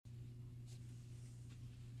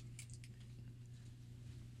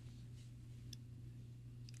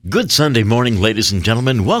Good Sunday morning, ladies and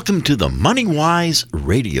gentlemen. Welcome to the Money Wise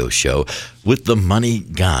radio show with the Money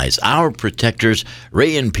Guys, our protectors,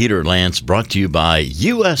 Ray and Peter Lance, brought to you by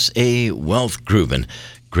USA Wealth Group. And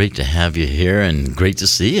great to have you here and great to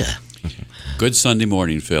see you. Good Sunday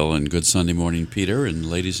morning, Phil, and good Sunday morning, Peter, and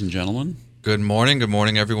ladies and gentlemen. Good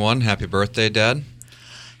morning, everyone. Happy birthday, Dad.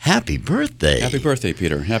 Happy birthday. Happy birthday,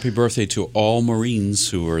 Peter. Happy birthday to all Marines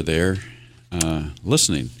who are there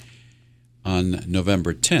listening. On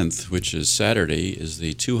November 10th, which is Saturday, is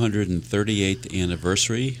the 238th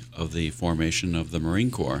anniversary of the formation of the Marine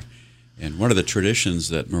Corps. And one of the traditions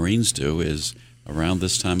that Marines do is around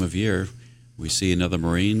this time of year, we see another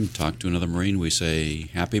Marine, talk to another Marine, we say,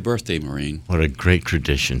 Happy birthday, Marine. What a great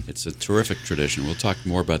tradition. It's a terrific tradition. We'll talk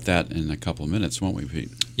more about that in a couple of minutes, won't we, Pete?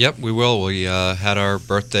 Yep, we will. We had our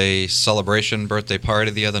birthday party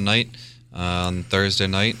the other night, on Thursday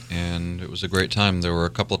night, and it was a great time. There were a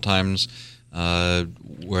couple of times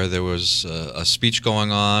where there was a speech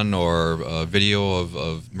going on or a video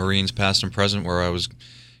of Marines past and present where I was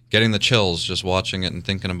getting the chills just watching it and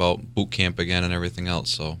thinking about boot camp again and everything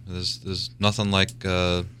else. So there's nothing like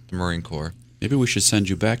the Marine Corps. Maybe we should send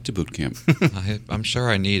you back to boot camp. I'm sure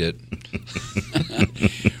I need it.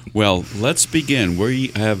 Well, let's begin. We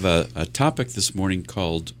have a topic this morning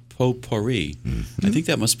called potpourri. Mm-hmm. I think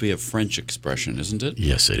that must be a French expression, isn't it?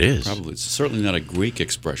 Yes, it is. Probably. It's certainly not a Greek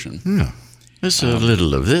expression. No. It's a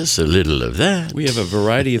little of this, a little of that. We have a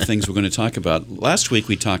variety of things we're going to talk about. Last week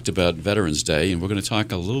we talked about Veterans Day, and we're going to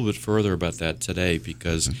talk a little bit further about that today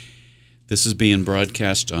because this is being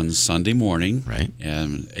broadcast on Sunday morning, right, at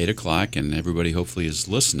 8 o'clock, and everybody hopefully is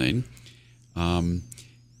listening. And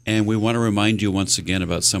we want to remind you once again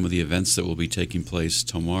about some of the events that will be taking place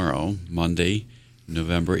tomorrow, Monday,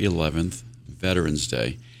 November 11th, Veterans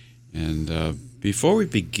Day. And before we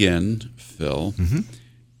begin, Phil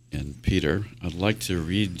and Peter, I'd like to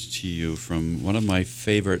read to you from one of my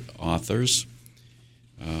favorite authors,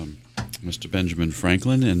 Mr. Benjamin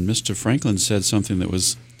Franklin. And Mr. Franklin said something that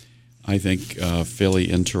was, I think,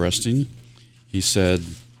 fairly interesting. He said,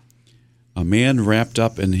 "A man wrapped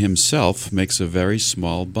up in himself makes a very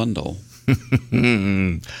small bundle."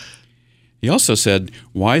 He also said,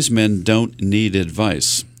 "Wise men don't need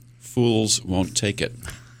advice. Fools won't take it."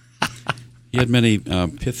 He had many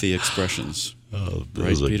pithy expressions. Oh,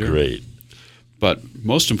 those right, are Peter? great. But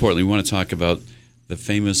most importantly, we want to talk about the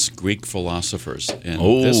famous Greek philosophers. And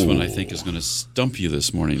this one, I think, is going to stump you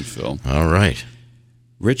this morning, Phil. All right.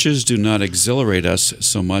 "Riches do not exhilarate us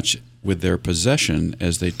so much with their possession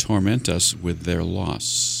as they torment us with their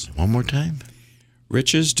loss." One more time.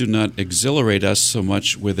 "Riches do not exhilarate us so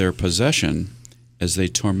much with their possession as they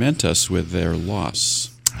torment us with their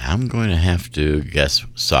loss." I'm going to have to guess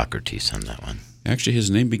Socrates on that one. Actually, his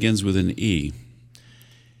name begins with an E.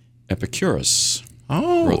 Epicurus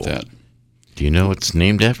wrote that. Do you know what's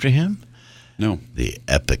named after him? No. The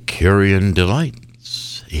Epicurean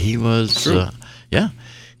Delights. He was,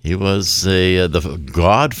 he was the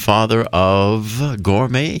godfather of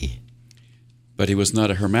gourmet. But he was not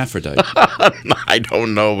a hermaphrodite. I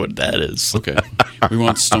don't know what that is. Okay. We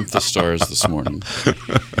won't stump the stars this morning.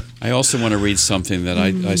 I also want to read something that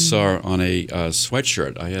I saw on a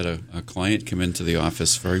sweatshirt. I had a client come into the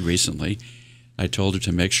office very recently. I told her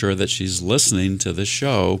to make sure that she's listening to the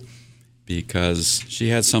show because she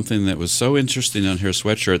had something that was so interesting on her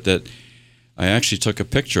sweatshirt that I actually took a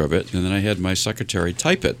picture of it, and then I had my secretary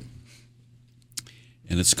type it.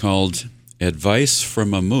 And it's called Advice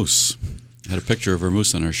from a Moose. I had a picture of her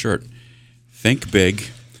moose on her shirt. "Think big,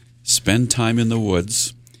 spend time in the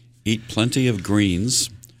woods, eat plenty of greens,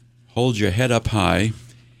 hold your head up high,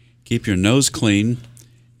 keep your nose clean.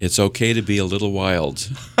 It's okay to be a little wild."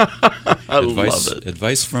 Love it.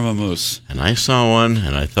 Advice from a moose. And I saw one,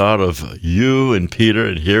 and I thought of you and Peter,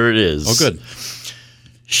 and here it is. Oh, good.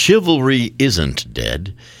 "Chivalry isn't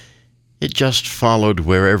dead. It just followed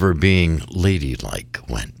wherever being ladylike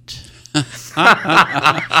went."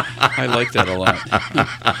 I like that a lot.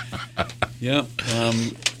 Yeah,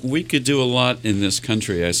 we could do a lot in this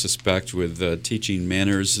country, I suspect, with teaching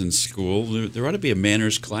manners in school. There ought to be a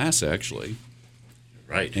manners class, actually.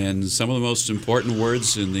 Right. And some of the most important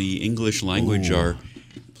words in the English language are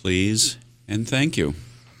please and thank you.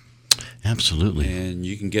 Absolutely. And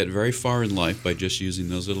you can get very far in life by just using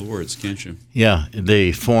those little words, can't you? Yeah,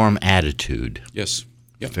 they form attitude. Yes.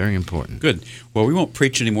 Yep. Very important. Good. Well, we won't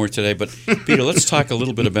preach anymore today, but Peter, let's talk a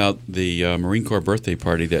little bit about the Marine Corps birthday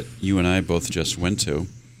party that you and I both just went to.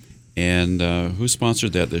 And who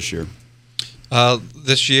sponsored that this year?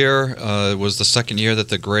 This year was the second year that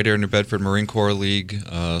the Greater New Bedford Marine Corps League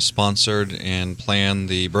sponsored and planned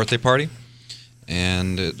the birthday party.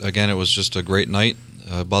 And again, it was just a great night.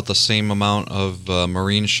 about the same amount of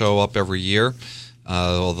Marines show up every year.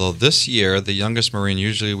 Although this year, the youngest Marine,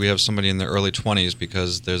 usually we have somebody in their early 20s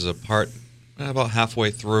because there's a part about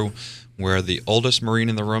halfway through where the oldest Marine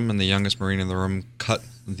in the room and the youngest Marine in the room cut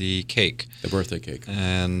the cake. The birthday cake.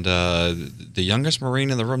 And the youngest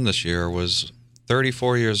Marine in the room this year was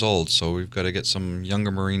 34 years old, so we've got to get some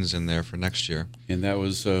younger Marines in there for next year. And that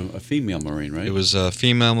was a female Marine, right? It was a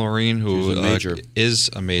female Marine who She's a major. Is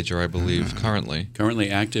a major, I believe, currently.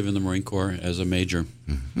 Currently active in the Marine Corps as a major.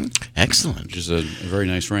 Excellent. Which is a very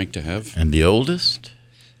nice rank to have. And the oldest?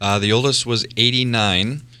 The oldest was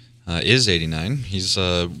 89. Is 89. He's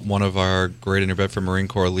one of our Greater New Bedford Marine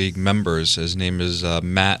Corps League members. His name is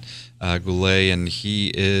Matt Goulet, and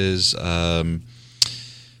he is an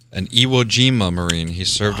Iwo Jima Marine. He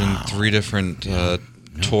served in 3 different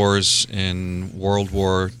tours in World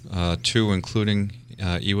War II, including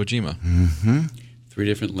Iwo Jima. 3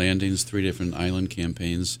 different landings, 3 different island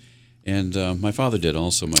campaigns. And my father did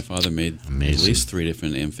also. My father made at least 3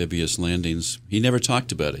 different amphibious landings. He never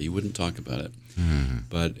talked about it. He wouldn't talk about it.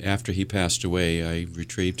 But after he passed away, I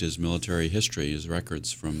retrieved his military history, his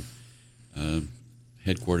records from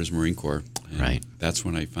Headquarters Marine Corps. And that's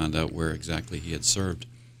when I found out where exactly he had served.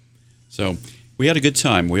 So we had a good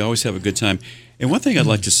time. We always have a good time. And one thing I'd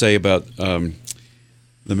like to say about the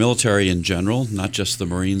military in general, not just the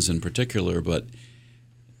Marines in particular, but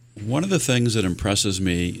one of the things that impresses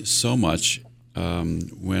me so much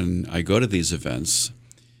when I go to these events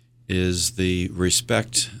is the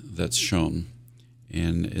respect that's shown.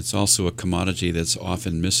 And it's also a commodity that's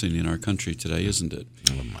often missing in our country today, isn't it?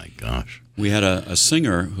 Oh, my gosh. We had a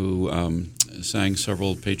singer who sang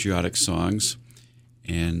several patriotic songs.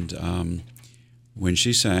 And when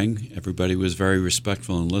she sang, everybody was very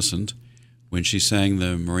respectful and listened. When she sang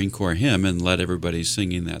the Marine Corps hymn and led everybody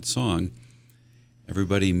singing that song,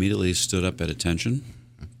 everybody immediately stood up at attention.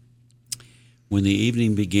 When the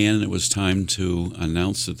evening began and it was time to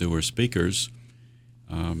announce that there were speakers,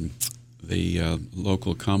 the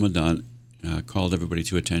local commandant called everybody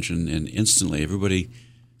to attention, and instantly everybody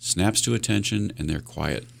snaps to attention and they're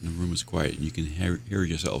quiet. The room is quiet and you can hear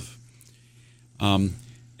yourself. And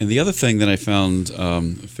the other thing that I found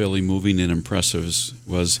fairly moving and impressive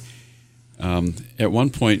was at one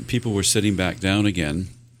point people were sitting back down again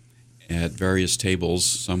at various tables.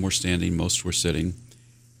 Some were standing, most were sitting.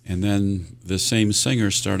 And then the same singer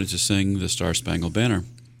started to sing the Star-Spangled Banner,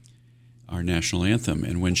 our national anthem.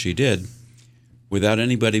 And when she did, without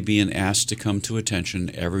anybody being asked to come to attention,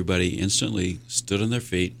 everybody instantly stood on their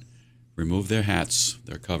feet, removed their hats,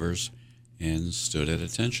 their covers, and stood at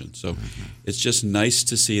attention. So it's just nice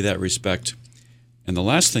to see that respect. And the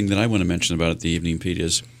last thing that I want to mention about it the evening, Pete,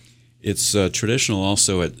 is it's traditional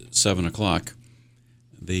also at 7 o'clock.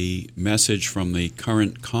 The message from the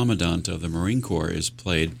current commandant of the Marine Corps is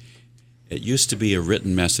played. It used to be a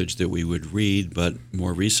written message that we would read, but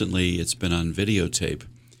more recently it's been on videotape.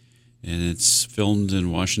 And it's filmed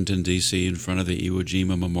in Washington, D.C. in front of the Iwo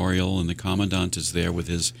Jima Memorial, and the commandant is there with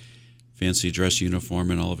his fancy dress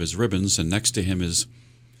uniform and all of his ribbons, and next to him is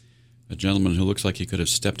a gentleman who looks like he could have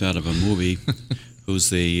stepped out of a movie,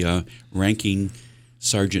 who's the ranking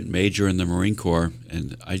sergeant major in the Marine Corps.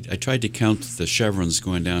 And I tried to count the chevrons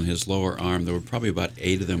going down his lower arm. There were probably about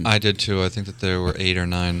 8 of them. I did too. I think that there were 8 or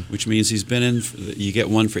 9. Which means he's been in, you get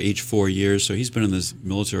one for each 4 years, so he's been in this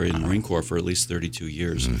military in the Marine Corps for at least 32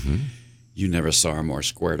 years. You never saw a more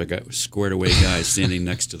squared away guy standing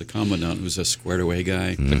next to the commandant, who's a squared away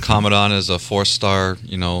guy. The commandant is a 4-star,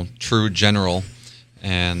 true general,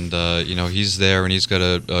 and he's there and he's got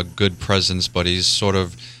a good presence, but he's sort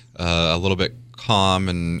of a little bit calm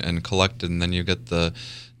and collected. And then you get the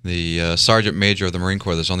sergeant major of the Marine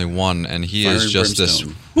Corps. There's only one, and he Fire is and just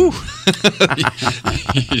brimstone.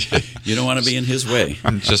 this. You don't want to be in his way.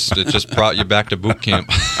 It just brought you back to boot camp.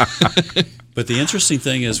 But the interesting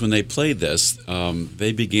thing is when they played this,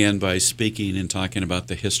 they began by speaking and talking about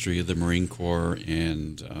the history of the Marine Corps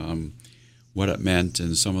and what it meant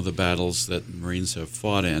and some of the battles that Marines have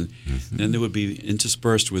fought in. Then there would be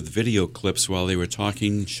interspersed with video clips while they were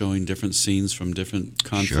talking, showing different scenes from different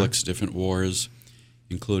conflicts, different wars,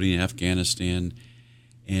 including Afghanistan.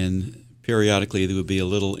 And periodically there would be a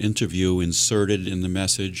little interview inserted in the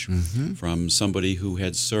message from somebody who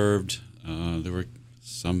had served. There were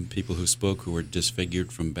some people who spoke who were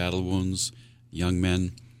disfigured from battle wounds, young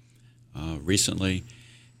men recently.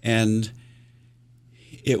 And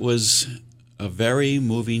it was a very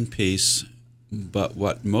moving piece, but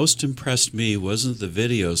what most impressed me wasn't the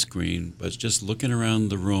video screen, but just looking around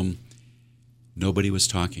the room, nobody was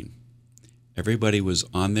talking. Everybody was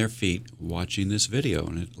on their feet watching this video,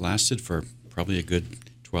 and it lasted for probably a good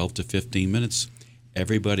 12 to 15 minutes.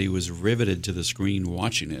 everybody was riveted to the screen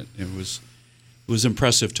watching it. It was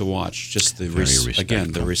impressive to watch. Just the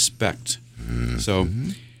the respect. Mm-hmm. So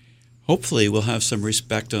hopefully we'll have some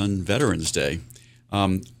respect on Veterans Day.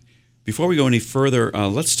 Before we go any further,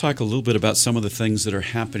 let's talk a little bit about some of the things that are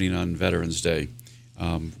happening on Veterans Day.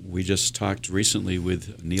 We just talked recently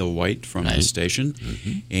with Neil White from the station,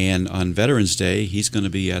 and on Veterans Day, he's going to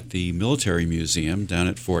be at the Military Museum down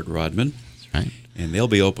at Fort Rodman. That's right. And they'll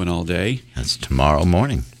be open all day. That's tomorrow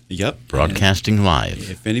morning. Yep. Broadcasting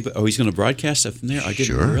live. If anybody, he's going to broadcast it from there? I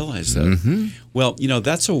didn't realize that. Mm-hmm. Well,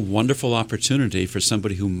 that's a wonderful opportunity for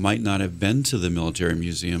somebody who might not have been to the Military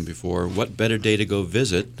Museum before. What better day to go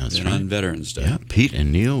visit than on Veterans Day? Yeah, Pete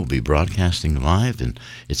and Neil will be broadcasting live, and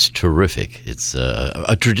it's terrific. It's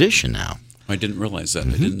a tradition now. I didn't realize that. I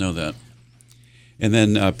didn't know that. And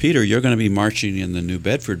then, Peter, you're going to be marching in the New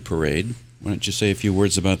Bedford Parade. Why don't you say a few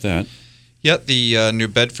words about that? Yeah, the New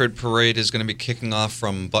Bedford Parade is going to be kicking off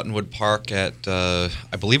from Buttonwood Park at,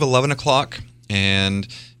 I believe, 11 o'clock. And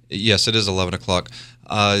yes, it is 11 o'clock.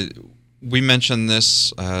 We mentioned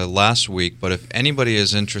this last week, but if anybody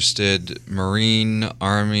is interested, Marine,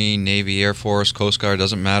 Army, Navy, Air Force, Coast Guard,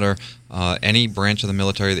 doesn't matter, any branch of the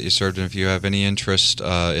military that you served in, if you have any interest,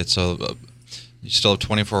 you still have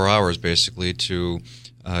 24 hours, basically, to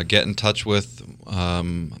get in touch with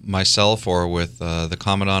myself or with the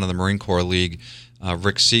Commandant of the Marine Corps League,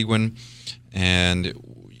 Rick Seguin, and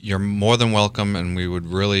you're more than welcome, and we would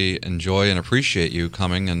really enjoy and appreciate you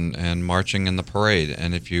coming and marching in the parade.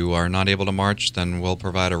 And if you are not able to march, then we'll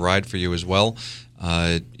provide a ride for you as well.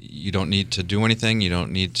 You don't need to do anything. You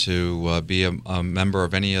don't need to be a member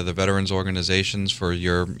of any of the veterans organizations for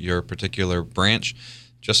your particular branch.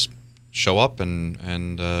 Just show up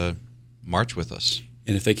and march with us.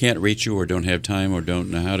 And if they can't reach you or don't have time or don't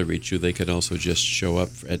know how to reach you, they could also just show up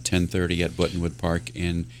at 10:30 at Buttonwood Park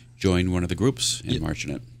and join one of the groups in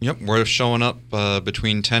marching it. Yep, we're showing up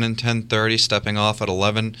between 10 and 10:30, stepping off at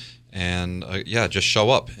 11, and just show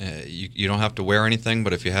up. You don't have to wear anything,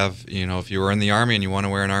 but if you have, if you were in the Army and you want to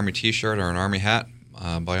wear an Army T-shirt or an Army hat,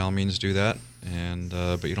 by all means do that. And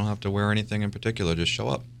but you don't have to wear anything in particular. Just show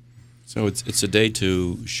up. So it's a day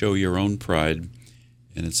to show your own pride,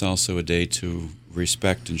 and it's also a day to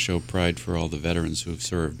respect and show pride for all the veterans who have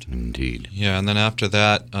served. Indeed. Yeah, and then after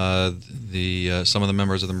that, some of the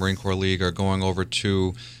members of the Marine Corps League are going over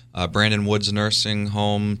to Brandon Woods Nursing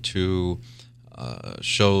Home to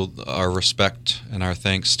show our respect and our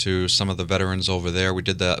thanks to some of the veterans over there. We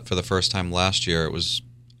did that for the first time last year. It was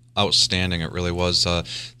outstanding. It really was.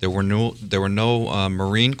 There were no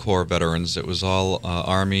Marine Corps veterans. It was all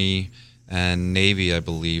Army and Navy, I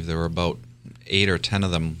believe. There were about 8 or 10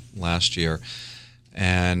 of them last year.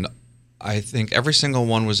 And I think every single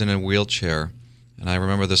one was in a wheelchair. And I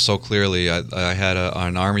remember this so clearly. I had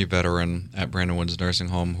an Army veteran at Brandon Woods Nursing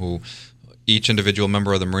Home who each individual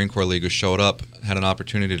member of the Marine Corps League who showed up had an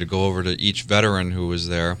opportunity to go over to each veteran who was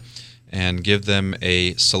there and give them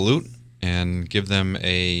a salute and give them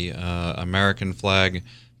a American flag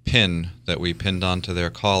pin that we pinned onto their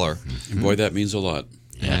collar. And boy, that means a lot.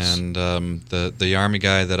 Yes. And the Army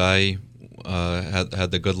guy that I had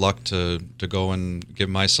the good luck to go and give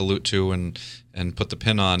my salute to and put the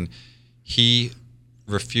pin on, he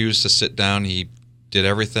refused to sit down. He did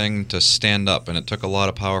everything to stand up, and it took a lot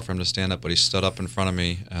of power for him to stand up, but he stood up in front of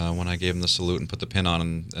me when I gave him the salute and put the pin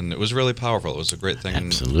on, and it was really powerful. It was a great thing.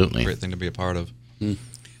 Absolutely. A great thing to be a part of.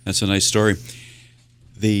 That's a nice story.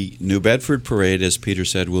 The New Bedford Parade, as Peter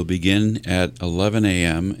said, will begin at 11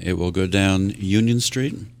 a.m. It will go down Union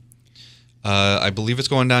Street. I believe it's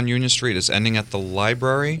going down Union Street. It's ending at the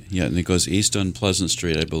library. Yeah, and it goes east on Pleasant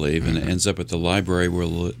Street, I believe, and it ends up at the library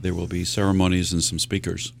where there will be ceremonies and some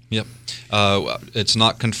speakers. Yep. It's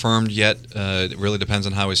not confirmed yet. It really depends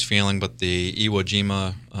on how he's feeling, but the Iwo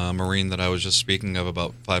Jima Marine that I was just speaking of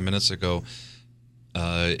about 5 minutes ago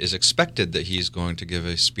is expected that he's going to give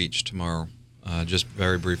a speech tomorrow, just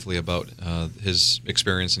very briefly about his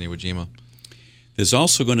experience in Iwo Jima. There's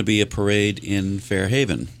also going to be a parade in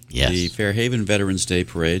Fairhaven. Yes. The Fairhaven Veterans Day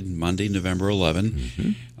Parade, Monday, November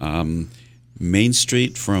 11. Main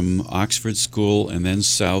Street from Oxford School and then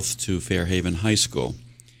south to Fairhaven High School.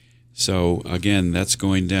 So, again, that's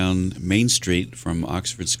going down Main Street from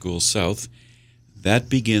Oxford School south. That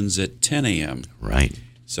begins at 10 a.m. Right.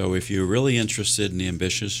 So if you're really interested and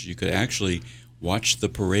ambitious, you could actually watch the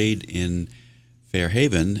parade in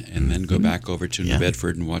Fairhaven and then go back over to New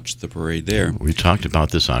Bedford and watch the parade there. We talked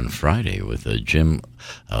about this on Friday with Jim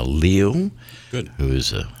Liu, who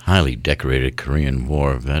is a highly decorated Korean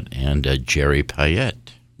War vet, and Jerry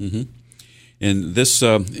Payette. And this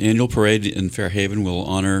annual parade in Fairhaven will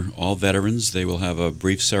honor all veterans. They will have a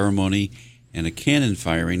brief ceremony and a cannon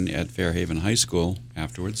firing at Fairhaven High School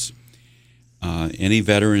afterwards. Any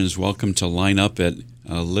veteran is welcome to line up at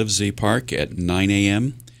Livesey Park at 9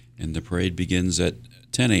 a.m., and the parade begins at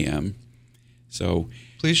 10 a.m. So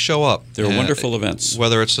please show up. They're wonderful events.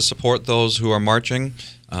 Whether it's to support those who are marching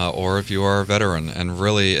or if you are a veteran. And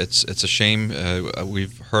really, it's a shame.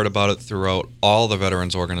 We've heard about it throughout all the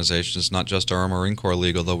veterans organizations, not just our Marine Corps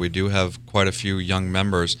League, although we do have quite a few young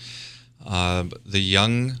members. The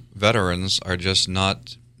young veterans are just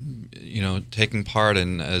not taking part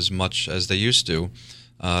in as much as they used to.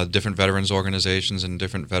 Different veterans organizations and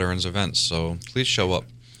different veterans events. So please show up.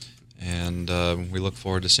 And we look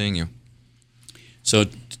forward to seeing you. So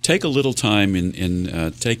take a little time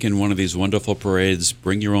in take in one of these wonderful parades.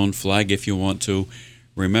 Bring your own flag if you want to.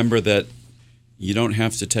 Remember that you don't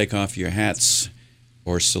have to take off your hats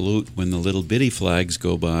or salute when the little bitty flags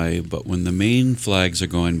go by, but when the main flags are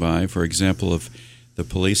going by, for example, if the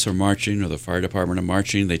police are marching or the fire department are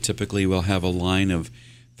marching, they typically will have a line of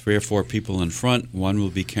 3 or 4 people in front. One will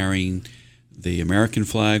be carrying the American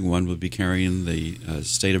flag, one would be carrying the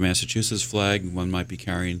state of Massachusetts flag, one might be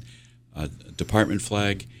carrying a department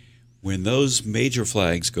flag. When those major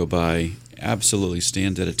flags go by, absolutely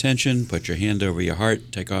stand at attention, put your hand over your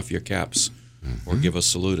heart, take off your caps, or give a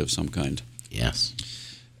salute of some kind. Yes.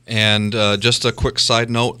 And just a quick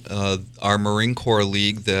side note, our Marine Corps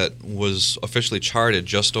League that was officially charted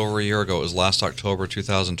just over a year ago, it was last October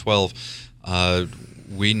 2012,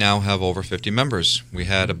 we now have over 50 members. We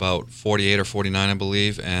had about 48 or 49, I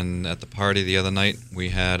believe, and at the party the other night, we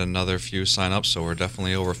had another few sign up, so we're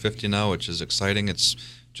definitely over 50 now, which is exciting. It's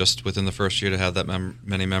just within the first year to have that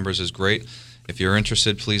many members is great. If you're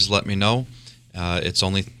interested, please let me know. It's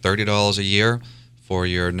only $30 a year for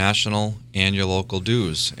your national and your local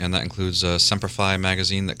dues, and that includes a Semper Fi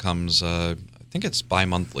magazine that comes, I think it's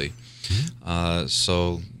bi-monthly.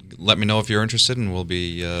 So let me know if you're interested, and we'll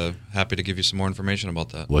be happy to give you some more information about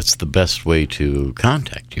that. What's the best way to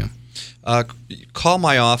contact you? Call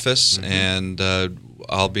my office, and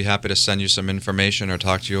I'll be happy to send you some information or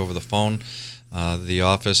talk to you over the phone. The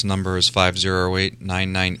office number is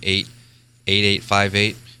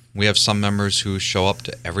 508-998-8858. We have some members who show up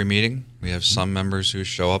to every meeting. We have some members who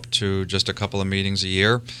show up to just a couple of meetings a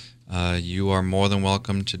year. You are more than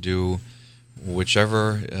welcome to do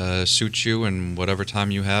whichever suits you and whatever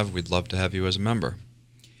time you have. We'd love to have you as a member.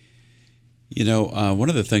 You know, one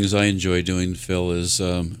of the things I enjoy doing, Phil, is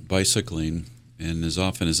bicycling. And as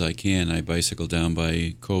often as I can, I bicycle down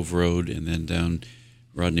by Cove Road and then down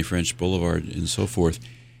Rodney French Boulevard and so forth.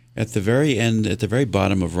 At the very end, at the very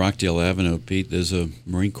bottom of Rockdale Avenue, Pete, there's a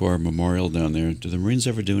Marine Corps memorial down there. Do the Marines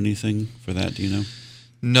ever do anything for that? Do you know?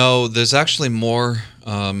 No, there's actually more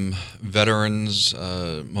veterans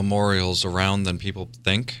memorials around than people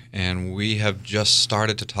think, and we have just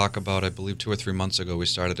started to talk about, I believe 2 or 3 months ago, we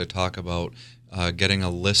started to talk about getting a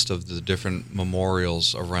list of the different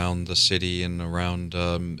memorials around the city and around,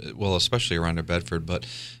 well, especially around New Bedford, but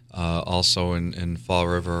also in Fall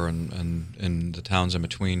River and in the towns in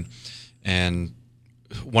between. And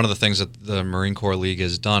one of the things that the Marine Corps League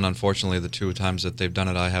has done, unfortunately the 2 times that they've done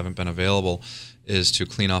it I haven't been available, is to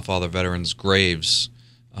clean off all the veterans' graves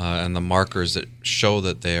and the markers that show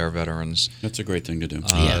that they are veterans. That's a great thing to do.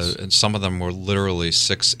 Yes. And some of them were literally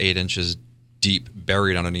 6-8 inches deep,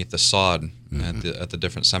 buried underneath the sod at the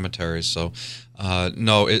different cemeteries. So,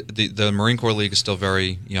 no, the Marine Corps League is still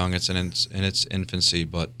very young. It's in its infancy,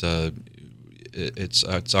 but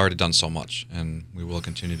it's already done so much, and we will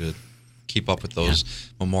continue to keep up with those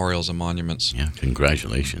memorials and monuments. Yeah,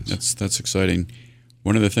 congratulations. That's exciting.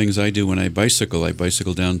 One of the things I do when I bicycle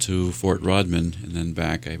down to Fort Rodman and then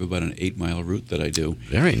back. I have about an 8-mile route that I do.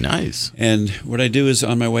 Very nice. And what I do is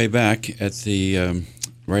on my way back at the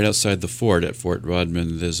right outside the fort at Fort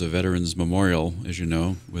Rodman, there's a veterans memorial, as you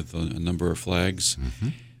know, with a number of flags.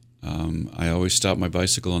 I always stop my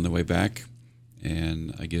bicycle on the way back,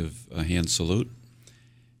 and I give a hand salute.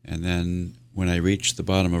 And then when I reach the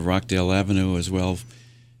bottom of Rockdale Avenue as well,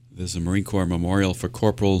 there's a Marine Corps memorial for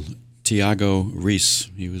Corporal Tiago Reese.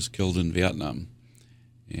 He was killed in Vietnam.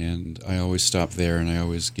 And I always stop there, and I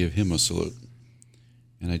always give him a salute.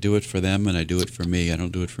 And I do it for them, and I do it for me. I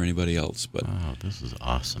don't do it for anybody else. But oh, this is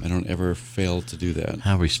awesome. I don't ever fail to do that.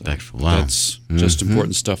 How respectful. So wow. That's just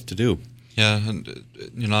important stuff to do. Yeah, and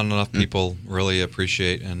not enough people really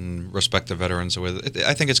appreciate and respect the veterans.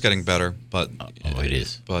 I think it's getting better, but it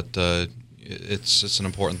is. But it's an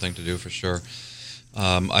important thing to do for sure.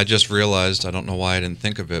 I just realized, I don't know why I didn't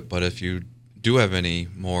think of it, but if you do have any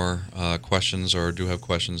more questions or do have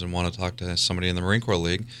questions and want to talk to somebody in the Marine Corps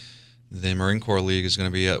League, the Marine Corps League is going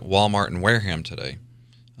to be at Walmart in Wareham today.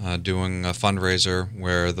 doing a fundraiser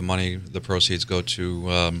where the proceeds go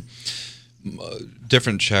to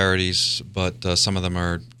different charities, but some of them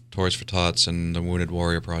are Toys for Tots and the Wounded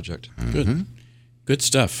Warrior Project. Good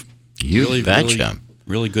stuff. You betcha.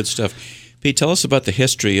 Really good stuff. Pete, tell us about the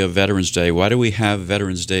history of Veterans Day. Why do we have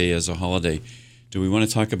Veterans Day as a holiday? Do we want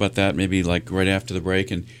to talk about that maybe like right after the break?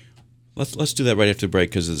 And let's do that right after the break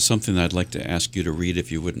because it's something that I'd like to ask you to read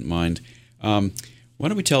if you wouldn't mind. Why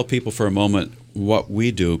don't we tell people for a moment what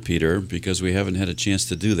we do, Peter, because we haven't had a chance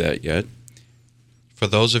to do that yet. For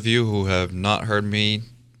those of you who have not heard me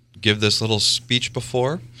give this little speech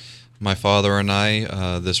before, my father and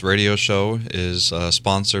I, this radio show is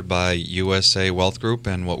sponsored by USA Wealth Group,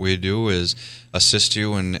 and what we do is assist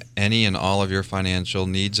you in any and all of your financial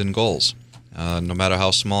needs and goals. No matter how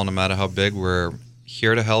small, no matter how big, we're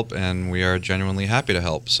here to help, and we are genuinely happy to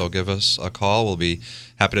help. So give us a call. We'll be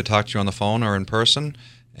happy to talk to you on the phone or in person,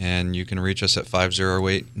 and you can reach us at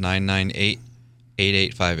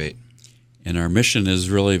 508-998-8858. And our mission is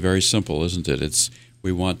really very simple, isn't it?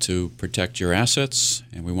 We want to protect your assets,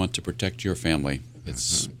 and we want to protect your family.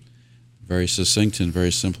 It's very succinct and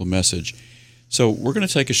very simple message. So we're going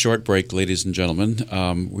to take a short break, ladies and gentlemen.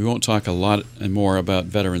 We won't talk a lot more about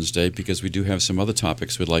Veterans Day because we do have some other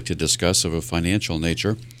topics we'd like to discuss of a financial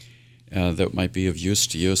nature that might be of use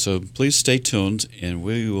to you. So please stay tuned, and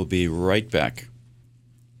we will be right back.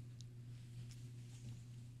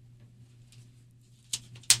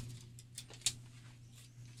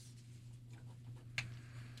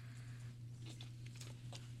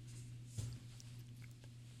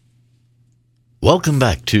 Welcome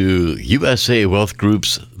back to USA Wealth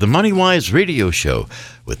Group's The Money Wise Radio Show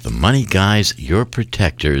with the Money Guys, your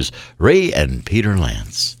protectors, Ray and Peter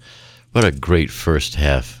Lance. What a great first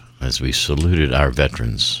half as we saluted our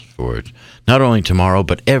veterans for it, not only tomorrow,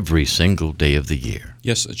 but every single day of the year.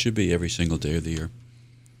 Yes, it should be every single day of the year.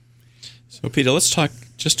 So, Peter, let's talk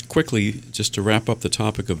just quickly, just to wrap up the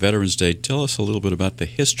topic of Veterans Day. Tell us a little bit about the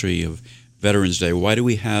history of Veterans Day. Why do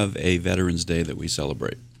we have a Veterans Day that we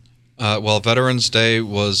celebrate? Well, Veterans Day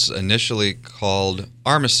was initially called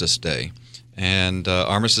Armistice Day, and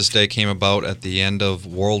Armistice Day came about at the end of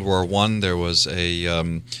World War I. There was a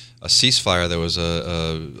ceasefire. There was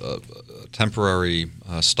a temporary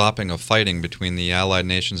stopping of fighting between the Allied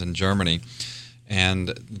nations and Germany, and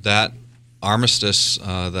that armistice,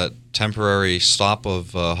 that temporary stop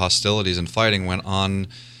of hostilities and fighting, went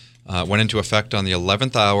into effect on the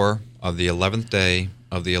 11th hour of the 11th day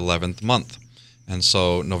of the 11th month. And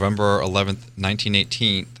so November 11th,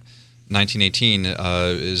 1918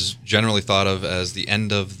 is generally thought of as the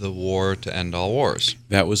end of the war to end all wars.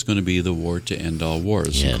 That was going to be the war to end all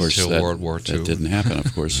wars. Yes. Of course, Until World War II. That didn't happen,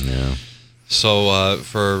 of course. No. So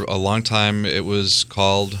for a long time, it was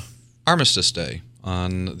called Armistice Day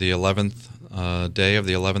on the 11th day of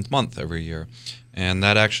the 11th month every year. And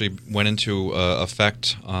that actually went into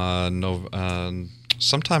effect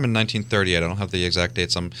sometime in 1938. I don't have the exact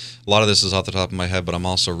dates. A lot of this is off the top of my head, but I'm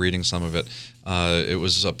also reading some of it. It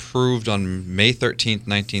was approved on May 13th,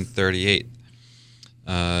 1938.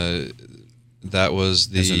 That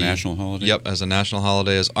was as a national holiday? Yep, as a national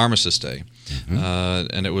holiday, as Armistice Day. Mm-hmm.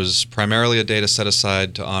 And it was primarily a day to set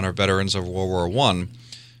aside to honor veterans of World War I.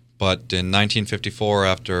 But in 1954,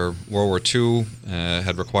 after World War II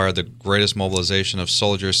had required the greatest mobilization of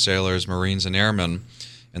soldiers, sailors, Marines, and airmen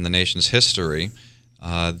in the nation's history,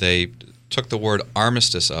 they took the word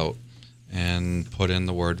armistice out and put in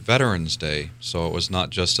the word Veterans Day. So it was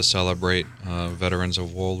not just to celebrate veterans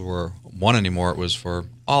of World War I anymore. It was for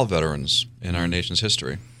all veterans in our nation's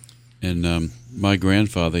history. And my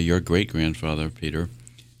grandfather, your great-grandfather, Peter,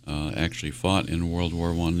 actually fought in World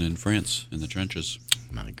War I in France, in the trenches.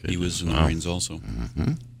 My goodness. He was in the Marines also.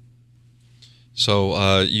 Mm-hmm.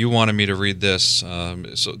 So you wanted me to read this.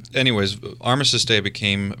 So anyways, Armistice Day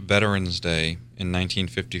became Veterans Day in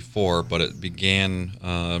 1954, but it began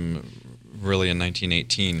really in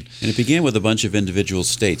 1918. And it began with a bunch of individual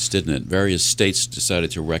states, didn't it? Various states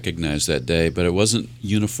decided to recognize that day, but it wasn't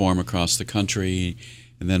uniform across the country.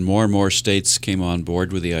 And then more and more states came on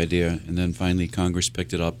board with the idea, and then finally Congress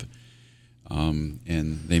picked it up,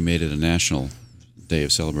 and they made it a national day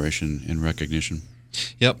of celebration and recognition.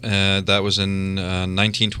 Yep, that was in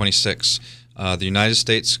 1926. The United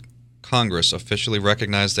States Congress officially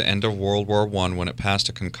recognized the end of World War I when it passed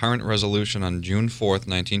a concurrent resolution on June 4th,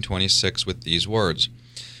 1926 with these words.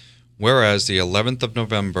 Whereas the 11th of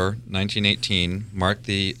November, 1918, marked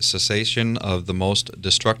the cessation of the most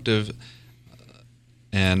destructive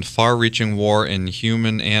and far-reaching war in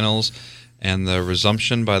human annals and the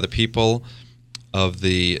resumption by the people of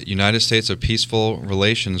the United States of peaceful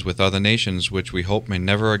relations with other nations, which we hope may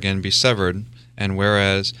never again be severed, and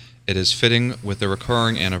whereas it is fitting with the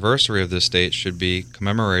recurring anniversary of this date should be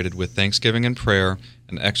commemorated with thanksgiving and prayer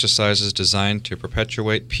and exercises designed to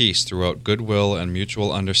perpetuate peace throughout goodwill and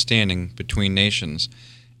mutual understanding between nations.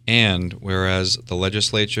 And whereas the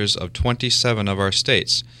legislatures of 27 of our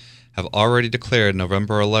states have already declared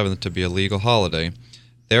November 11th to be a legal holiday,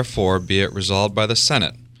 therefore be it resolved by the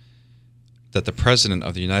Senate that the President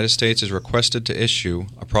of the United States is requested to issue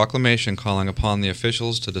a proclamation calling upon the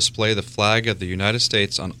officials to display the flag of the United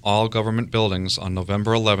States on all government buildings on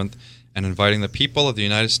November 11th and inviting the people of the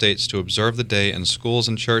United States to observe the day in schools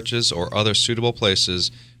and churches or other suitable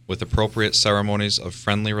places with appropriate ceremonies of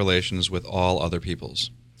friendly relations with all other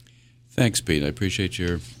peoples. Thanks, Pete. I appreciate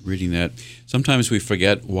your reading that. Sometimes we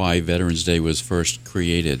forget why Veterans Day was first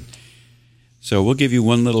created. So we'll give you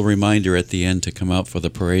one little reminder at the end to come out for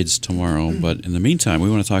the parades tomorrow. But in the meantime, we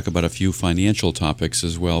want to talk about a few financial topics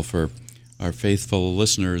as well for our faithful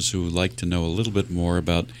listeners who like to know a little bit more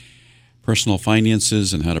about personal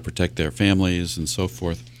finances and how to protect their families and so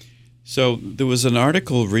forth. So there was an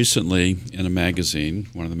article recently in a magazine,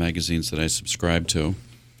 one of the magazines that I subscribe to,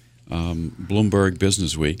 Bloomberg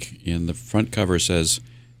Business Week, and the front cover says,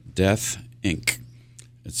 Death, Inc.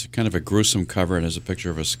 It's kind of a gruesome cover. It has a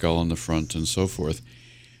picture of a skull on the front and so forth.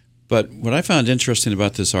 But what I found interesting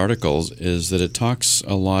about this article is that it talks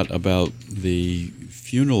a lot about the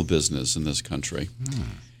funeral business in this country.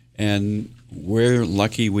 And we're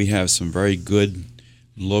lucky we have some very good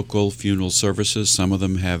local funeral services. Some of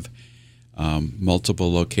them have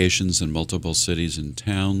multiple locations in multiple cities and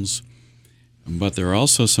towns. But there are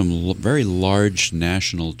also some very large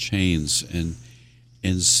national chains, and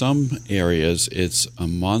in some areas it's a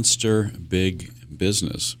monster big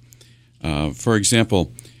business. For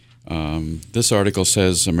example, this article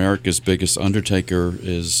says America's biggest undertaker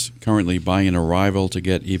is currently buying a rival to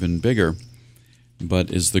get even bigger,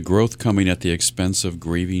 but is the growth coming at the expense of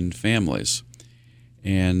grieving families?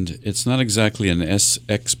 And it's not exactly an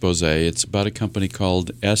expose. It's about a company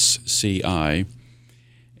called SCI,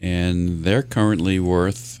 and they're currently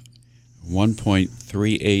worth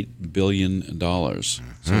 $1.38 billion. So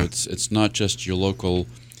it's not just your local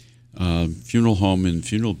funeral home and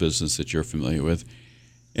funeral business that you're familiar with.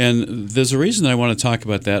 And there's a reason I want to talk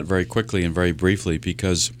about that very quickly and very briefly,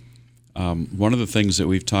 because one of the things that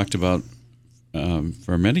we've talked about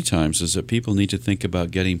for many times is that people need to think about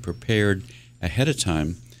getting prepared ahead of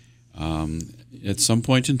time. At some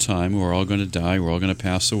point in time, we're all going to die, we're all going to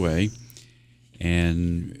pass away,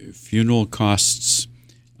 and funeral costs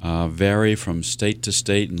vary from state to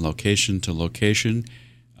state and location to location.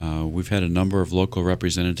 We've had a number of local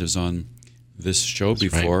representatives on this show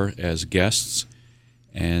before as guests,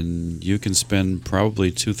 and you can spend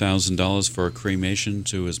probably $2,000 for a cremation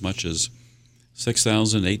to as much as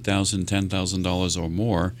 $6,000, $8,000, $10,000 or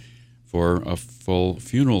more for a full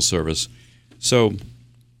funeral service. So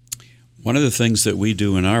one of the things that we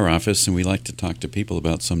do in our office, and we like to talk to people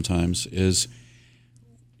about sometimes, is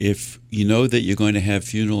if you know that you're going to have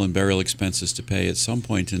funeral and burial expenses to pay at some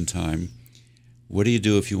point in time, what do you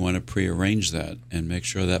do if you want to prearrange that and make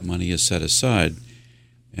sure that money is set aside?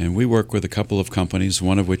 And we work with a couple of companies,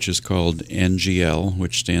 one of which is called NGL,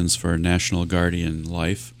 which stands for National Guardian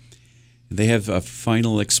Life. They have a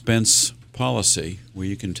final expense policy where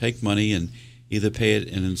you can take money and either pay it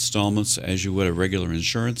in installments as you would a regular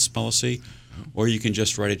insurance policy, or you can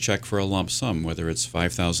just write a check for a lump sum, whether it's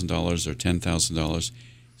 $5,000 or $10,000.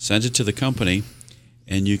 Send it to the company,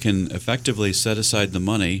 and you can effectively set aside the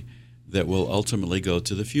money that will ultimately go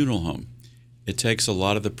to the funeral home. It takes a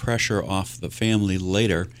lot of the pressure off the family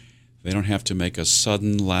later. They don't have to make a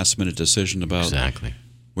sudden last-minute decision about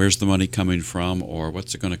where's the money coming from or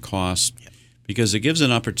what's it going to cost, because it gives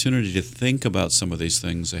an opportunity to think about some of these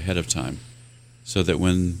things ahead of time so that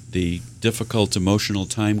when the difficult emotional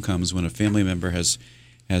time comes when a family member has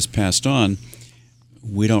passed on,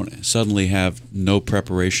 we don't suddenly have no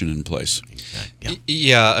preparation in place.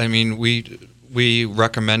 Yeah, I mean, we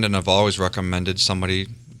recommend and have always recommended somebody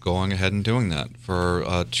going ahead and doing that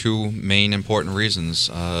for two main important reasons.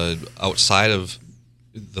 Outside of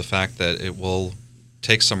the fact that it will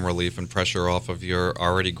take some relief and pressure off of your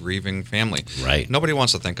already grieving family. Right. Nobody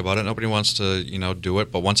wants to think about it. Nobody wants to, do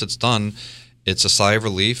it. But once it's done, it's a sigh of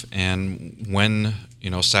relief. And when,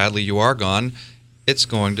 sadly you are gone, it's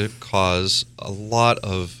going to cause a lot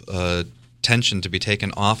of tension to be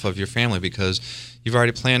taken off of your family because you've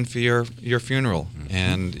already planned for your funeral,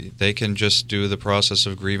 and they can just do the process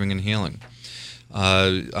of grieving and healing.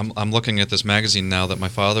 I'm looking at this magazine now that my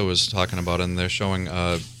father was talking about, and they're showing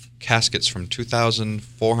caskets from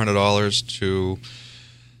 $2,400 to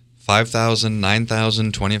 $5,000,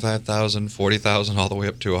 $9,000, $25,000, $40,000, all the way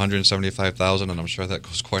up to $175,000, and I'm sure that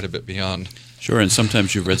goes quite a bit beyond. Sure, and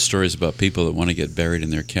sometimes you've read stories about people that want to get buried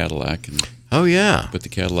in their Cadillac and Oh, yeah. put the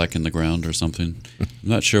Cadillac in the ground or something. I'm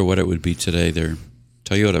not sure what it would be today. They're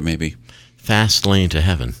Toyota, maybe. Fast lane to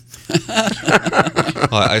heaven.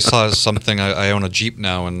 I saw something. I own a Jeep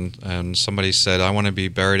now, and somebody said, I want to be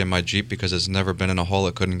buried in my Jeep because it's never been in a hole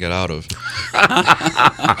it couldn't get out of.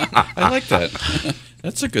 I like that.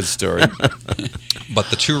 That's a good story. But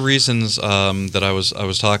the two reasons that I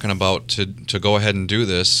was talking about to go ahead and do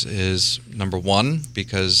this is, number one,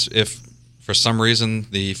 because if for some reason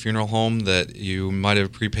the funeral home that you might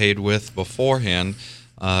have prepaid with beforehand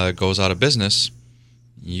goes out of business,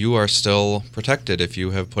 you are still protected if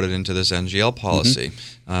you have put it into this NGL policy.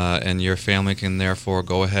 And your family can therefore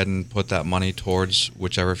go ahead and put that money towards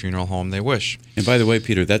whichever funeral home they wish. And by the way,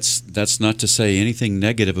 Peter, that's not to say anything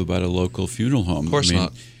negative about a local funeral home. Of course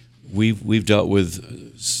not. We've dealt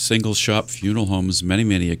with single shop funeral homes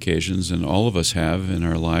many occasions, and all of us have in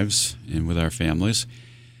our lives and with our families.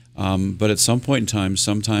 But at some point in time,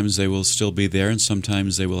 sometimes they will still be there, and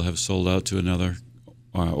sometimes they will have sold out to another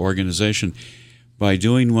organization. By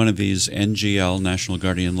doing one of these NGL, National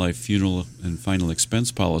Guardian Life funeral and final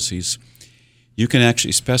expense policies, you can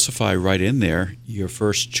actually specify right in there your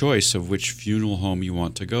first choice of which funeral home you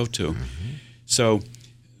want to go to. So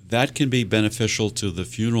that can be beneficial to the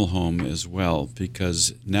funeral home as well,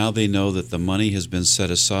 because now they know that the money has been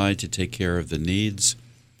set aside to take care of the needs.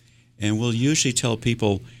 And we'll usually tell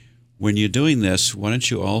people, when you're doing this, why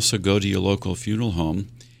don't you also go to your local funeral home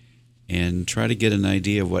and try to get an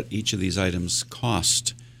idea of what each of these items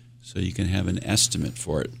cost so you can have an estimate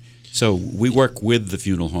for it. So we work with the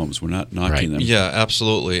funeral homes. We're not knocking them. Yeah,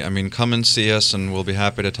 absolutely. I mean, come and see us, and we'll be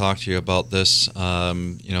happy to talk to you about this.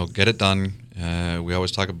 Get it done. We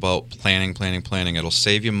always talk about planning. It'll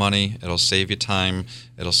save you money. It'll save you time.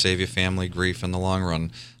 It'll save you family grief in the long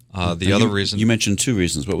run. The other reason you mentioned two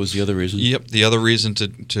reasons. What was the other reason? Yep. The other reason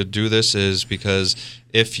to do this is because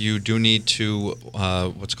if you do need to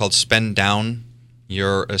what's called spend down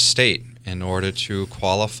your estate in order to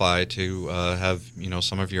qualify to have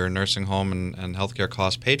some of your nursing home and healthcare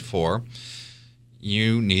costs paid for,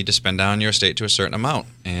 you need to spend down your estate to a certain amount.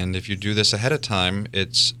 And if you do this ahead of time,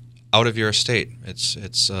 it's out of your estate.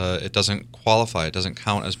 It doesn't qualify. It doesn't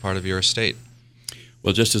count as part of your estate.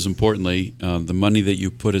 Well, just as importantly, the money that you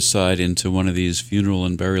put aside into one of these funeral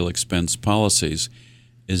and burial expense policies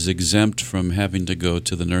is exempt from having to go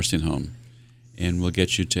to the nursing home, and will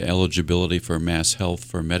get you to eligibility for Mass Health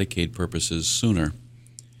for Medicaid purposes sooner.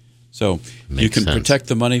 So you can protect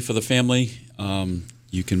the money for the family.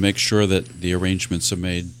 You can make sure that the arrangements are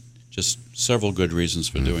made. Just several good reasons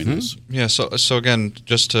for doing this. Yeah, so again,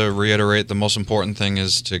 just to reiterate, the most important thing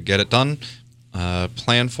is to get it done,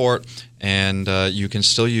 plan for it, and you can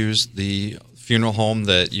still use the funeral home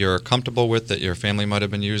that you're comfortable with, that your family might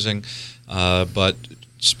have been using, but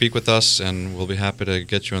speak with us and we'll be happy to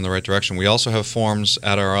get you in the right direction. We also have forms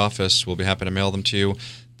at our office, we'll be happy to mail them to you,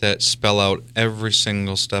 that spell out every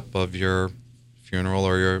single step of your funeral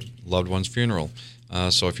or your loved one's funeral.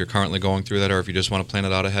 So if you're currently going through that, or if you just want to plan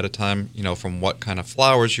it out ahead of time, from what kind of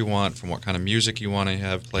flowers you want, from what kind of music you want to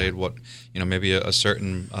have played, what, maybe a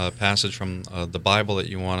certain passage from the Bible that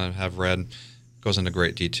you want to have read, goes into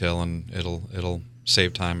great detail, and it'll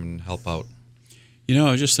save time and help out. I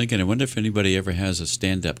was just thinking, I wonder if anybody ever has a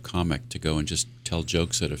stand-up comic to go and just tell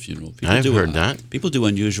jokes at a funeral. I've heard that. People do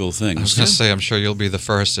unusual things. I was going to say, I'm sure you'll be the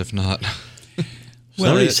first, if not.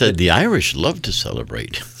 Somebody said the Irish love to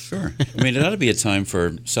celebrate. Sure. I mean, it ought to be a time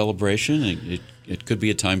for celebration. It could be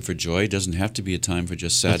a time for joy. It doesn't have to be a time for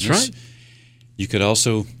just sadness. That's right. You could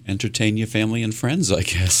also entertain your family and friends, I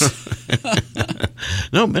guess.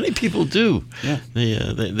 No, many people do. Yeah.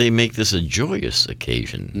 They make this a joyous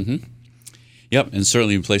occasion. Mm-hmm. Yep, and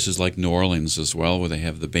certainly in places like New Orleans as well, where they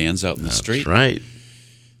have the bands out in the street. That's right.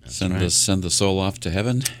 Send the soul off to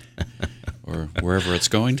heaven or wherever it's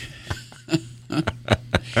going.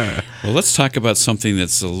 Well, let's talk about something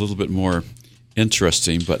that's a little bit more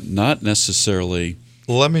interesting, but not necessarily.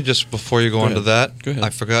 Let me just, before you go on to that, Go ahead. I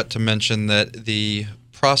forgot to mention that the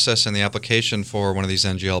process and the application for one of these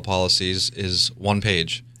NGL policies is one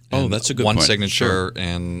page. Oh, that's a good one point. signature Sure.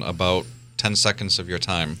 and about 10 seconds of your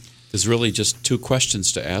time. There's really just two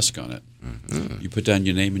questions to ask on it. Mm-hmm. You put down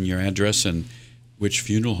your name and your address and which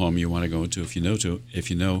funeral home you want to go to, if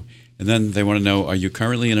you know. And then they want to know, are you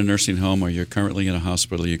currently in a nursing home? Are you currently in a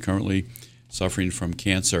hospital? Are you currently suffering from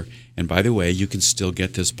cancer? And by the way, you can still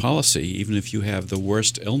get this policy even if you have the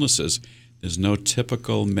worst illnesses. There's no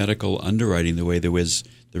typical medical underwriting the way there is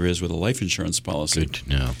with a life insurance policy. Good to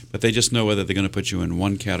know. But they just know whether they're going to put you in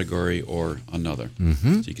one category or another.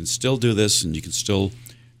 Mm-hmm. So you can still do this, and you can still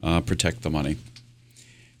protect the money.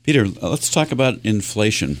 Peter, let's talk about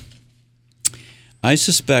inflation. I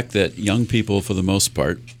suspect that young people, for the most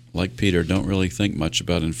part, like Peter, don't really think much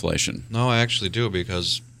about inflation. No, I actually do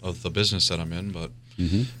because of the business that I'm in, but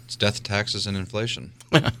it's death, taxes, and inflation.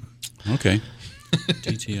 Okay.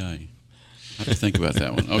 DTI. I have to think about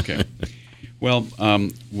that one. Okay. Well,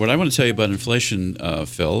 what I want to tell you about inflation,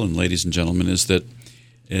 Phil, and ladies and gentlemen, is that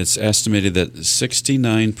it's estimated that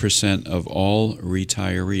 69% of all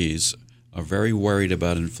retirees are very worried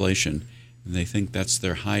about inflation, and they think that's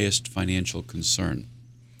their highest financial concern.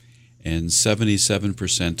 And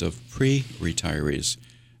 77% of pre-retirees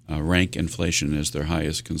rank inflation as their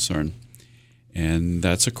highest concern. And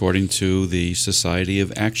that's according to the Society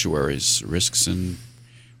of Actuaries, Risks and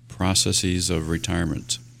Processes of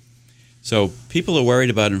Retirement. So people are worried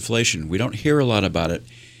about inflation. We don't hear a lot about it.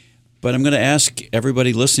 But I'm going to ask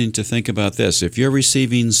everybody listening to think about this. If you're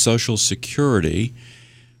receiving Social Security,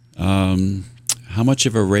 how much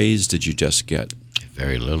of a raise did you just get?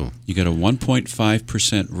 Very little. You got a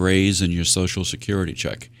 1.5% raise in your Social Security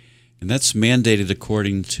check. And that's mandated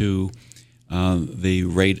according to the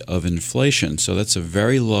rate of inflation. So that's a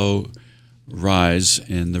very low rise.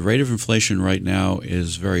 And the rate of inflation right now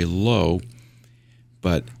is very low.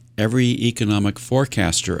 But every economic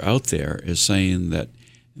forecaster out there is saying that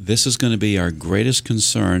this is going to be our greatest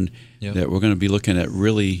concern, that we're going to be looking at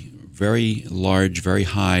really very large, very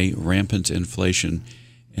high, rampant inflation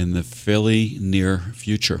in the fairly near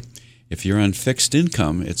future. If you're on fixed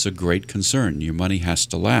income, it's a great concern. Your money has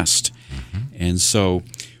to last. Mm-hmm. And so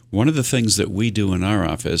one of the things that we do in our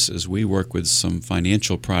office is we work with some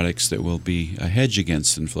financial products that will be a hedge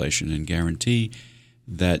against inflation and guarantee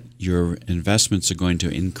that your investments are going to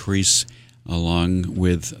increase along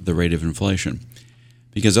with the rate of inflation.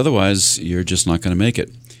 Because otherwise, you're just not going to make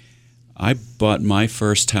it. I bought my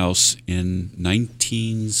first house in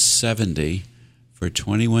 1970 for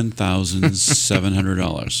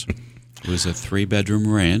 $21,700. It was a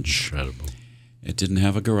 3-bedroom ranch. Incredible. It didn't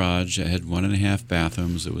have a garage. It had 1.5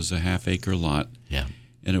 bathrooms. It was a half-acre lot. Yeah.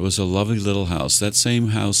 And it was a lovely little house. That same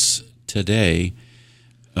house today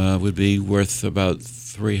would be worth about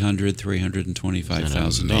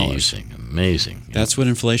 $325,000. Amazing. That's what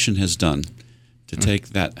inflation has done, to take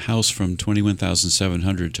that house from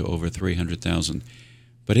 $21,700 to over $300,000.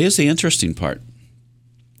 But here's the interesting part.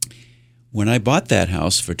 When I bought that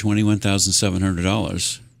house for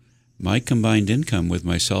 $21,700, my combined income with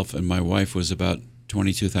myself and my wife was about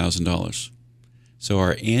 $22,000. So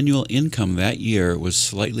our annual income that year was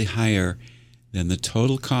slightly higher than the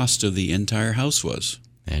total cost of the entire house was.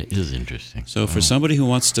 That is interesting. So for somebody who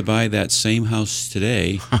wants to buy that same house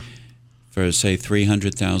today for, say,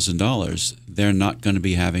 $300,000, they're not going to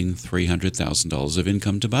be having $300,000 of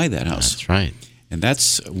income to buy that house. That's right. And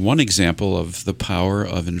that's one example of the power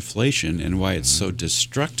of inflation and why it's so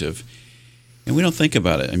destructive. And we don't think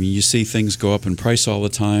about it. I mean, you see things go up in price all the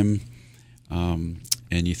time, and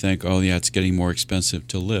you think, oh, yeah, it's getting more expensive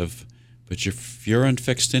to live. But if you're on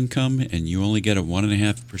fixed income and you only get a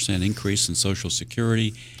 1.5% increase in Social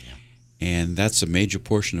Security, and that's a major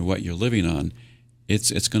portion of what you're living on,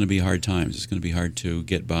 it's going to be hard times. It's going to be hard to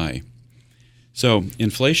get by. So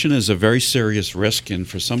inflation is a very serious risk, and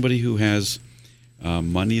for somebody who has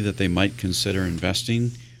money that they might consider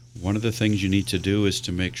investing, one of the things you need to do is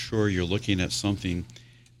to make sure you're looking at something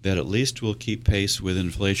that at least will keep pace with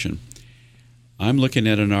inflation. I'm looking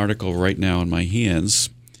at an article right now in my hands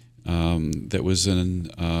that was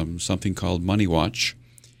in something called Money Watch,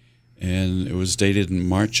 and it was dated in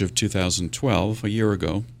March of 2012, a year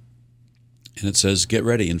ago. And it says, get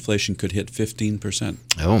ready, inflation could hit 15%.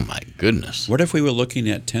 Oh, my goodness. What if we were looking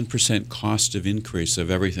at 10% cost of increase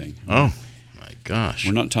of everything? Oh, my gosh.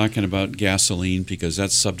 We're not talking about gasoline because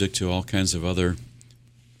that's subject to all kinds of other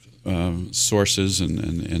sources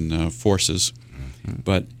and forces. Mm-hmm.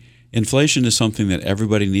 But inflation is something that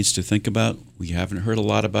everybody needs to think about. We haven't heard a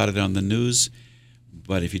lot about it on the news,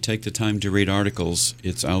 but if you take the time to read articles,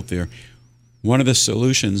 it's out there. One of the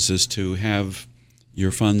solutions is to have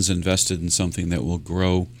your funds invested in something that will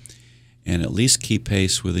grow and at least keep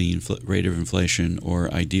pace with the rate of inflation, or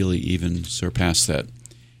ideally even surpass that.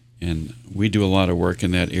 And we do a lot of work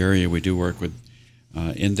in that area. We do work with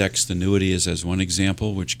indexed annuities as one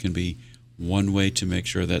example, which can be one way to make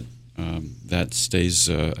sure that that stays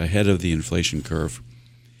ahead of the inflation curve.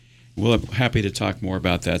 We're happy to talk more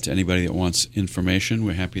about that to anybody that wants information.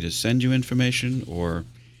 We're happy to send you information or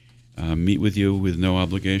meet with you with no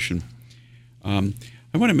obligation.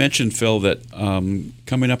 I want to mention, Phil, that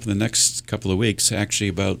coming up in the next couple of weeks, actually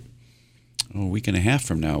about a week and a half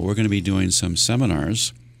from now, we're going to be doing some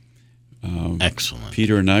seminars. Excellent.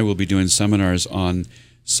 Peter and I will be doing seminars on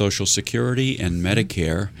Social Security and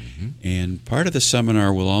Medicare. And part of the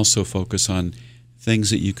seminar will also focus on things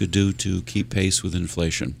that you could do to keep pace with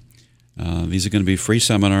inflation. These are going to be free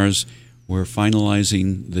seminars. We're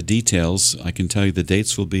finalizing the details. I can tell you the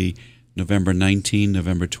dates will be November 19,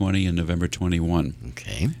 November 20, and November 21.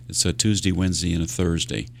 Okay. It's a Tuesday, Wednesday, and a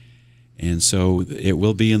Thursday. And so it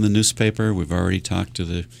will be in the newspaper. We've already talked to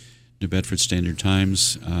the New Bedford Standard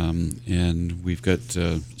Times, and we've got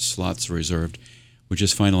slots reserved. We're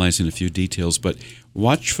just finalizing a few details. But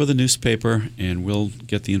watch for the newspaper, and we'll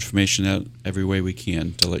get the information out every way we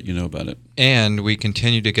can to let you know about it. And we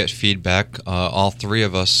continue to get feedback, all three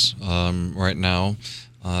of us right now.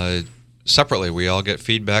 Separately, we all get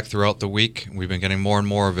feedback throughout the week. We've been getting more and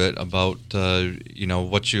more of it about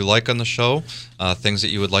what you like on the show, things that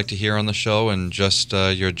you would like to hear on the show, and just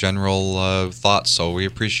your general thoughts. So we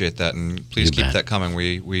appreciate that, and please keep that coming.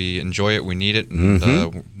 We enjoy it, we need it,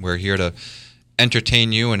 and we're here to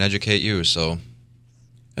entertain you and educate you. So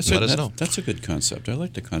let us know. That's a good concept. I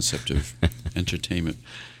like the concept of entertainment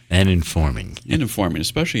and informing,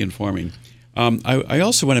 especially informing. I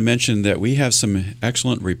also want to mention that we have some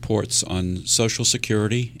excellent reports on Social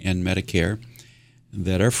Security and Medicare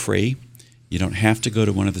that are free. You don't have to go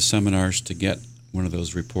to one of the seminars to get one of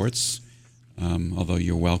those reports, although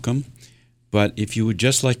you're welcome. But if you would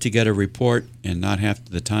just like to get a report and not have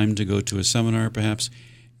the time to go to a seminar, perhaps,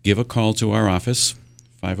 give a call to our office,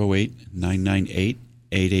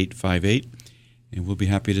 508-998-8858. And we'll be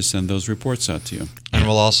happy to send those reports out to you. And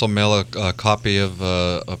we'll also mail a copy of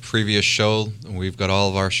a previous show. We've got all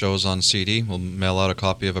of our shows on CD. We'll mail out a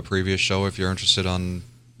copy of a previous show if you're interested on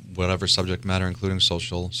whatever subject matter, including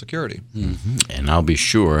Social Security. And I'll be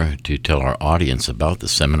sure to tell our audience about the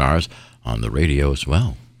seminars on the radio as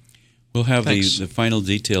well. We'll have the final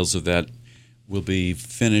details of that will be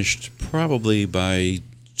finished probably by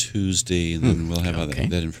Tuesday, and then we'll have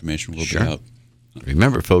that information will be out.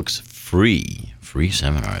 Remember, folks, free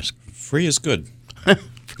seminars. Free is good.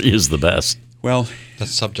 Free is the best. Well,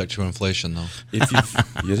 that's subject to inflation, though. It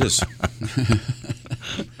is.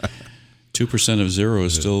 2% of zero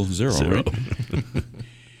is still zero, right?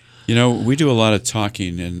 We do a lot of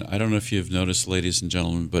talking, and I don't know if you've noticed, ladies and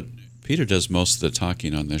gentlemen, but Peter does most of the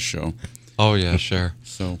talking on this show. Oh yeah, sure.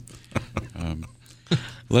 So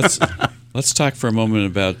let's talk for a moment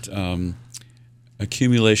about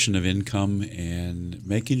accumulation of income and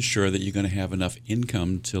making sure that you're going to have enough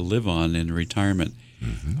income to live on in retirement.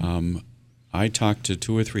 I talk to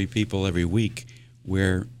 2 or 3 people every week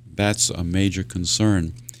where that's a major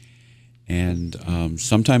concern. And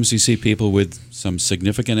sometimes you see people with some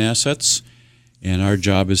significant assets, and our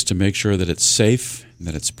job is to make sure that it's safe,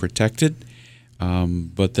 that it's protected,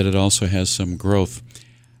 but that it also has some growth.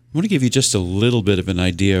 I want to give you just a little bit of an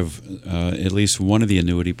idea of at least one of the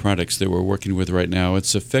annuity products that we're working with right now.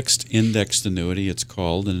 It's a fixed indexed annuity, it's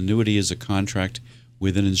called. An annuity is a contract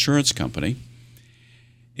with an insurance company.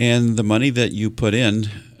 And the money that you put in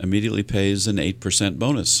immediately pays an 8%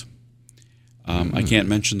 bonus. I can't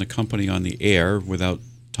mention the company on the air without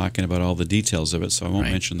talking about all the details of it, so I won't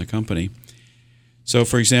mention the company. So,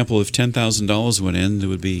 for example, if $10,000 went in, there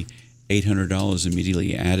would be $800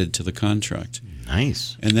 immediately added to the contract.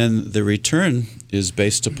 Nice. And then the return is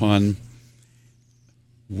based upon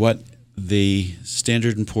what the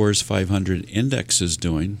Standard & Poor's 500 index is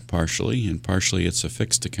doing, partially, and partially it's a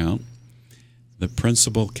fixed account. The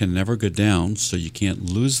principal can never go down, so you can't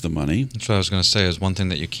lose the money. That's what I was going to say. Is one thing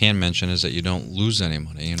that you can mention is that you don't lose any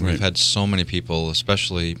money. And we've had so many people,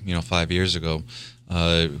 especially 5 years ago,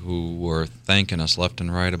 who were thanking us left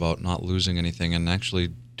and right about not losing anything and actually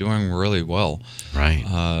doing really well. Right.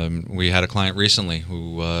 We had a client recently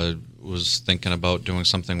who was thinking about doing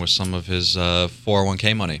something with some of his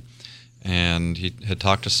 401k money. And he had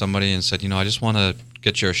talked to somebody and said, I just want to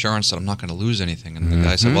get your assurance that I'm not going to lose anything. And the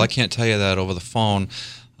guy said, well, I can't tell you that over the phone.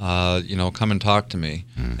 Come and talk to me.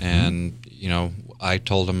 And, I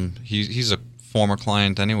told him, he's a former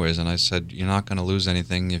client anyways, and I said, you're not going to lose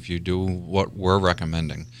anything if you do what we're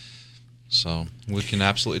recommending. So we can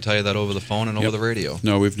absolutely tell you that over the phone and over the radio.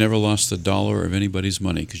 No, we've never lost a dollar of anybody's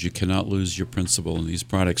money because you cannot lose your principal in these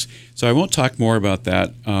products. So I won't talk more about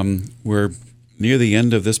that. We're near the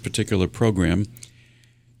end of this particular program.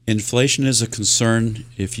 Inflation is a concern.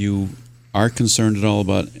 If you are concerned at all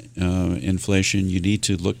about inflation, you need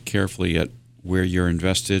to look carefully at where you're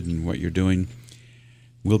invested and what you're doing.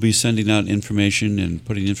 We'll be sending out information and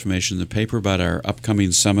putting information in the paper about our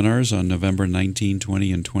upcoming seminars on November 19,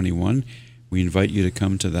 20, and 21. We invite you to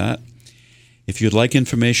come to that. If you'd like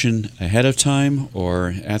information ahead of time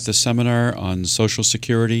or at the seminar on Social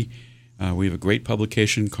Security, we have a great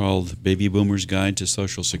publication called Baby Boomers Guide to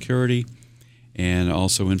Social Security, and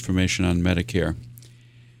also information on Medicare.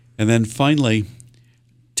 And then finally,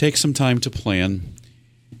 take some time to plan,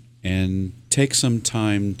 and take some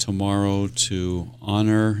time tomorrow to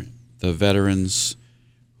honor the veterans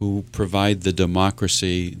who provide the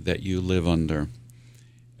democracy that you live under.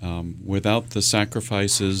 Without the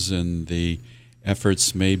sacrifices and the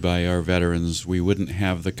efforts made by our veterans, we wouldn't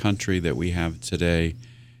have the country that we have today.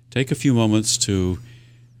 Take a few moments to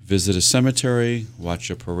visit a cemetery, watch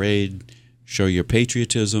a parade, show your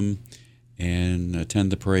patriotism, and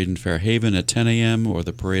attend the parade in Fairhaven at 10 a.m. or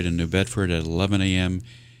the parade in New Bedford at 11 a.m.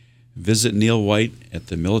 Visit Neil White at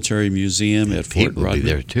the Military Museum at Fort Rodman. Pete will be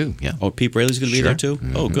there too, yeah. Oh, Pete Braley's going to be there too?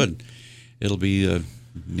 Mm-hmm. Oh, good. It'll be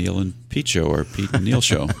Neil and Pete show or Pete and Neil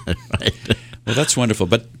show. Right. Well, that's wonderful.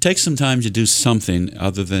 But take some time to do something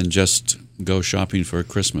other than just go shopping for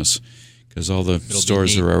Christmas, because all the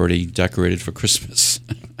stores are already decorated for Christmas.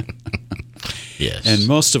 Yes. And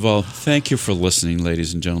most of all, thank you for listening,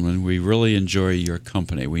 ladies and gentlemen. We really enjoy your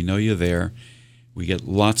company. We know you're there. We get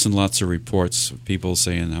lots and lots of reports of people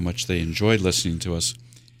saying how much they enjoyed listening to us.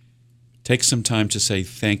 Take some time to say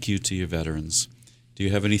thank you to your veterans. Do you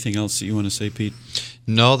have anything else that you want to say, Pete?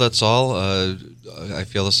 No, that's all. I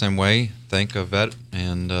feel the same way. Thank a vet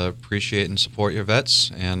and appreciate and support your vets,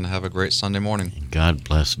 and have a great Sunday morning. God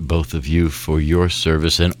bless both of you for your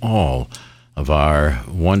service and all of our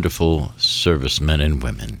wonderful servicemen and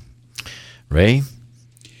women. Ray?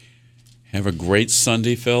 Have a great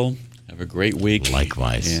Sunday, Phil. Have a great week.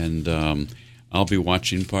 Likewise. And I'll be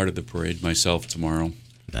watching part of the parade myself tomorrow.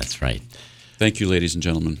 That's right. Thank you, ladies and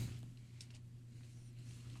gentlemen.